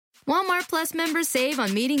Walmart Plus members save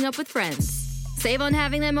on meeting up with friends. Save on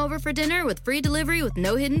having them over for dinner with free delivery with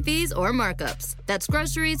no hidden fees or markups. That's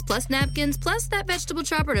groceries, plus napkins, plus that vegetable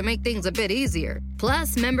chopper to make things a bit easier.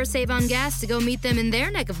 Plus, members save on gas to go meet them in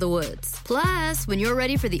their neck of the woods. Plus, when you're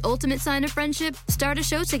ready for the ultimate sign of friendship, start a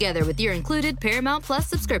show together with your included Paramount Plus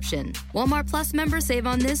subscription. Walmart Plus members save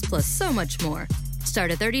on this plus so much more.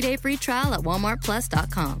 Start a 30-day free trial at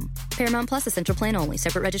walmartplus.com. Paramount Plus Essential Plan only.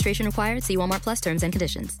 Separate registration required. See Walmart Plus terms and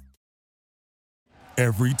conditions.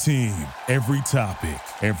 Every team, every topic,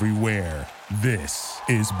 everywhere. This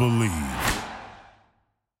is Believe.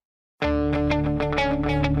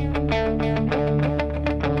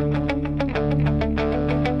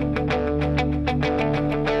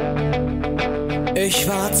 Ich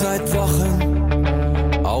warte seit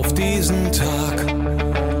Wochen auf diesen Tag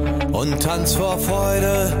und tanz vor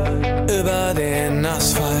Freude über den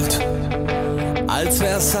Asphalt. Als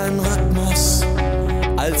wär's ein Rhythmus,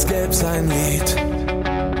 als gäb's ein Lied,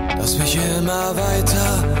 das mich immer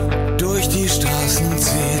weiter durch die Straßen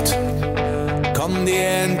zieht. Komm dir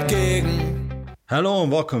entgegen. Hello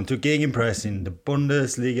and welcome to Gegenpressing, the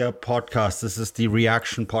Bundesliga podcast. This is the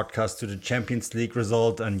reaction podcast to the Champions League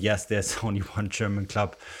result. And yes, there's only one German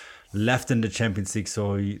club left in the Champions League,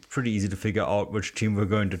 so it's pretty easy to figure out which team we're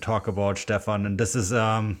going to talk about, Stefan. And this is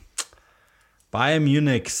Bayern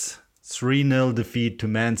Munich's 3-0 defeat to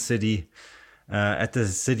Man City at the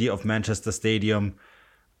City of Manchester Stadium.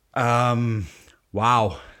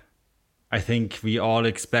 Wow. I think we all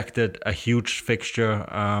expected a huge fixture,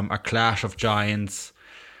 a clash of giants.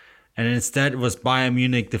 And instead it was Bayern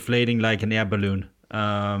Munich deflating like an air balloon.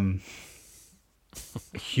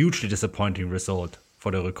 Hugely disappointing result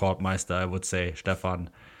for the Rekordmeister, I would say, Stefan.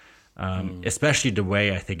 Especially the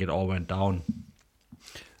way I think it all went down.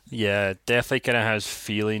 Yeah, definitely kind of has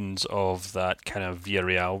feelings of that kind of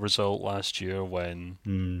Villarreal result last year when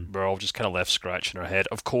we're all just kind of left scratching our head.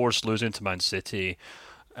 Of course, losing to Man City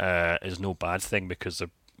is no bad thing because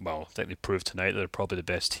I think they proved tonight they're probably the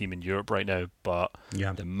best team in Europe right now. But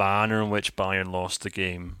the manner in which Bayern lost the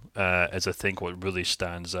game is, I think, what really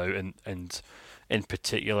stands out, and in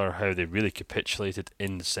particular how they really capitulated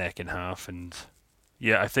in the second half. And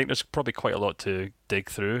yeah, I think there's probably quite a lot to dig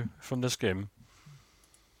through from this game.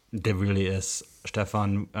 There really is,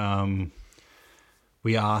 Stefan.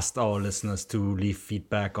 We asked our listeners to leave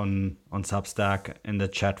feedback on Substack in the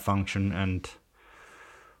chat function, and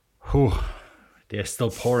they're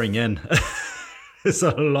still pouring in. There's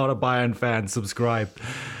a lot of Bayern fans subscribed.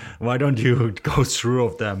 Why don't you go through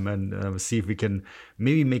of them and see if we can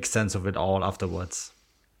maybe make sense of it all afterwards?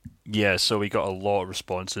 Yeah, so we got a lot of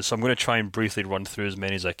responses. So I'm going to try and briefly run through as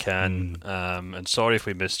many as I can. And sorry if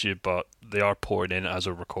we missed you, but they are pouring in as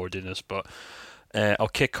we're recording this. But I'll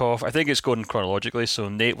kick off. I think it's going chronologically. So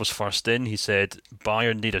Nate was first in. He said,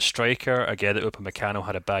 Bayern need a striker. I get that Upamecano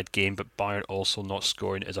had a bad game, but Bayern also not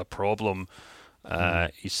scoring is a problem.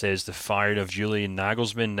 He says the firing of Julian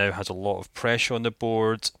Nagelsmann now has a lot of pressure on the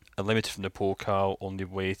board. Eliminated from the Pokal, one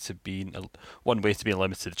way to be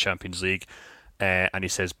eliminated to the Champions League. And he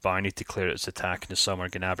says Bayern need to clear its attack in the summer.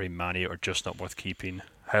 Gnabry, Mane are just not worth keeping.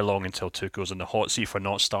 How long until Tuchel's in the hot seat for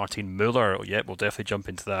not starting Müller? Oh, yeah, we'll definitely jump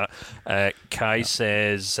into that. Kai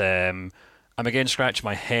says, I'm again scratching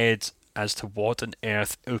my head as to what on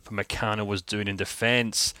earth Upamecano was doing in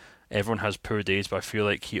defence. Everyone has poor days, but I feel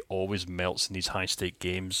like he always melts in these high-stake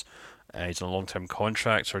games. He's on a long-term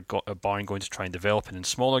contract, or are Bayern going to try and develop him in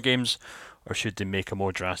smaller games, or should they make a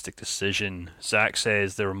more drastic decision? Zach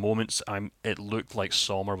says there were moments it looked like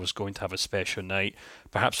Sommer was going to have a special night,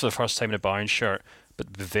 perhaps for the first time in a Bayern shirt, but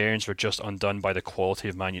the Bavarians were just undone by the quality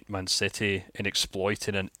of Man City in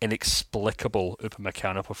exploiting an inexplicable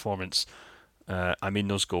Upamecano performance.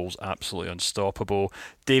 Those goals absolutely unstoppable.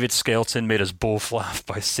 David Skelton made us both laugh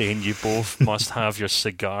by saying you both must have your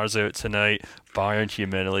cigars out tonight. Bayern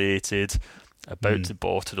humiliated, about to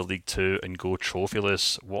bow to the League Two and go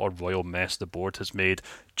trophyless. What a royal mess the board has made.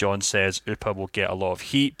 John says Upa will get a lot of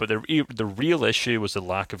heat, but the real issue was the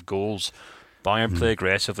lack of goals. Bayern play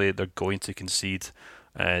aggressively, they're going to concede.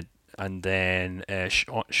 And then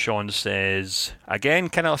Sean says, again,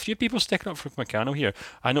 kind of a few people sticking up for Upamecano here.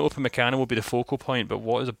 I know Upamecano will be the focal point, but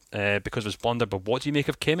because of his blunder. But what do you make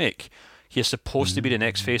of Kimmich? He is supposed to be the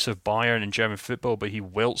next face of Bayern in German football, but he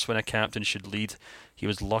wilts when a captain should lead. He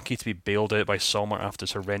was lucky to be bailed out by Sommer after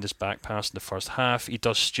his horrendous back pass in the first half. He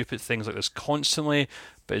does stupid things like this constantly,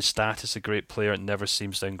 but his status as a great player never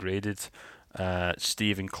seems downgraded.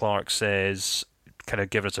 Stephen Clark says, kind of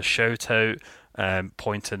give us a shout out,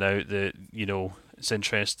 pointing out that, it's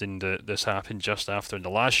interesting that this happened just after in the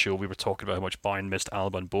last show we were talking about how much Bayern missed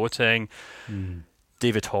Alba and Boateng.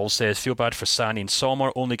 David Hall says, feel bad for Sani and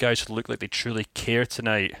Sommer, only guys who look like they truly care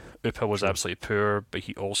tonight. Upa was absolutely poor, but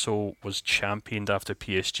he also was championed after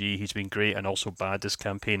PSG. He's been great and also bad this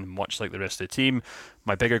campaign, much like the rest of the team.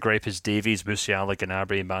 My bigger gripe is Davies, Musiala,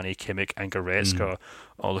 Gnabry, Mane, Kimmich and Goretzka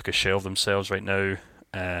all look a shell of themselves right now.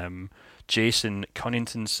 Jason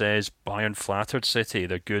Cunnington says, Bayern flattered City.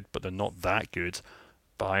 They're good, but they're not that good.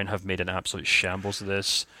 Bayern have made an absolute shambles of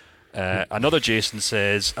this. Another Jason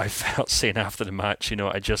says, I felt saying after the match,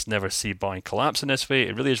 I just never see Bayern collapse in this way.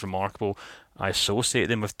 It really is remarkable. I associate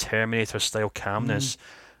them with Terminator-style calmness,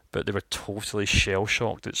 but they were totally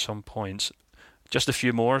shell-shocked at some points. Just a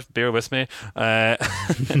few more, bear with me.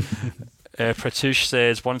 Pratush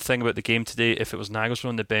says, one thing about the game today, if it was Nagelsmann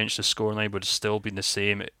on the bench, the scoreline would have still been the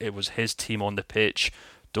same. It was his team on the pitch.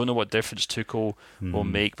 Don't know what difference Tuchel will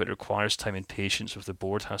make, but it requires time and patience if the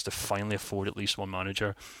board has to finally afford at least one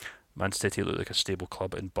manager. Man City look like a stable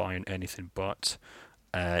club and Bayern anything but.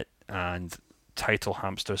 And Title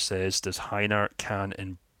Hamster says, does Heiner, Can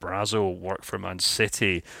and Brazo work for Man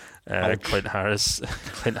City? Clint Harris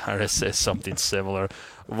says something similar.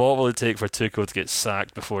 What will it take for Tuchel to get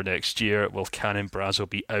sacked before next year? Will Can and Brazo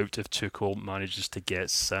be out if Tuchel manages to get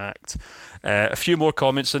sacked? A few more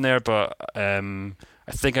comments in there, but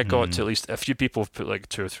I think I got to at least a few people have put like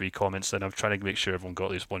 2 or 3 comments in. I'm trying to make sure everyone got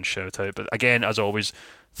at least one shout out. But again, as always,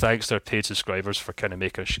 thanks to our paid subscribers for kind of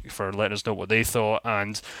for letting us know what they thought.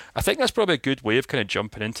 And I think that's probably a good way of kind of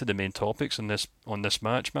jumping into the main topics on this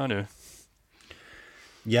match, Manu.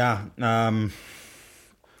 Yeah, I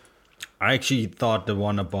actually thought the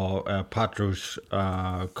one about Patru's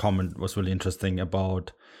comment was really interesting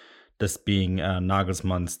about this being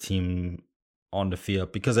Nagelsmann's team on the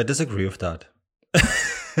field, because I disagree with that.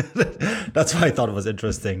 That's why I thought it was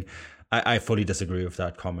interesting. I fully disagree with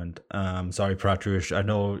that comment. Sorry, Patrush. I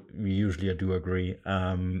know we usually do agree,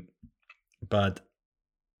 but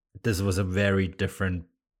this was a very different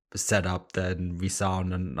setup than we saw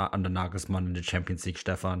under Nagelsmann in the Champions League,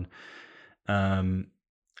 Stefan.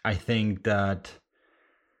 I think that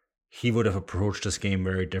he would have approached this game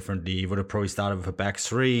very differently. He would have probably started with a back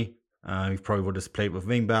three. He probably would have played with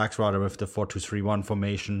wing backs rather with the 4-2-3-1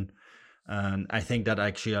 formation. And I think that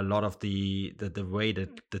actually a lot of the way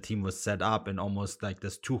that the team was set up in almost like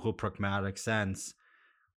this Tuchel pragmatic sense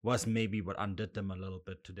was maybe what undid them a little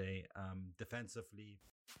bit today. Defensively.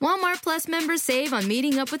 Walmart Plus members save on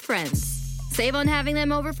meeting up with friends. Save on having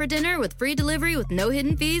them over for dinner with free delivery with no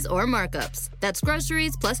hidden fees or markups. That's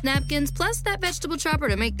groceries plus napkins plus that vegetable chopper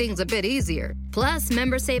to make things a bit easier. Plus,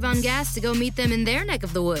 members save on gas to go meet them in their neck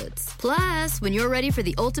of the woods. Plus, when you're ready for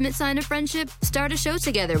the ultimate sign of friendship, start a show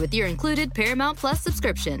together with your included Paramount Plus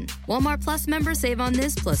subscription. Walmart Plus members save on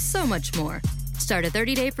this plus so much more. Start a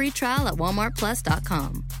 30-day free trial at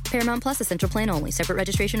walmartplus.com. Paramount Plus Essential Plan only. Separate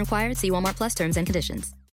registration required. See Walmart Plus terms and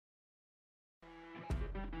conditions.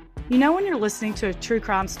 You know when you're listening to a true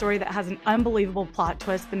crime story that has an unbelievable plot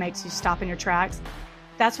twist that makes you stop in your tracks?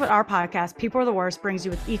 That's what our podcast, People Are the Worst, brings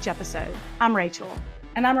you with each episode. I'm Rachel.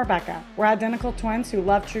 And I'm Rebecca. We're identical twins who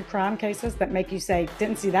love true crime cases that make you say,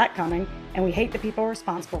 didn't see that coming, and we hate the people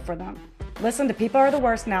responsible for them. Listen to People Are the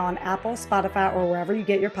Worst now on Apple, Spotify, or wherever you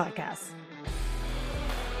get your podcasts.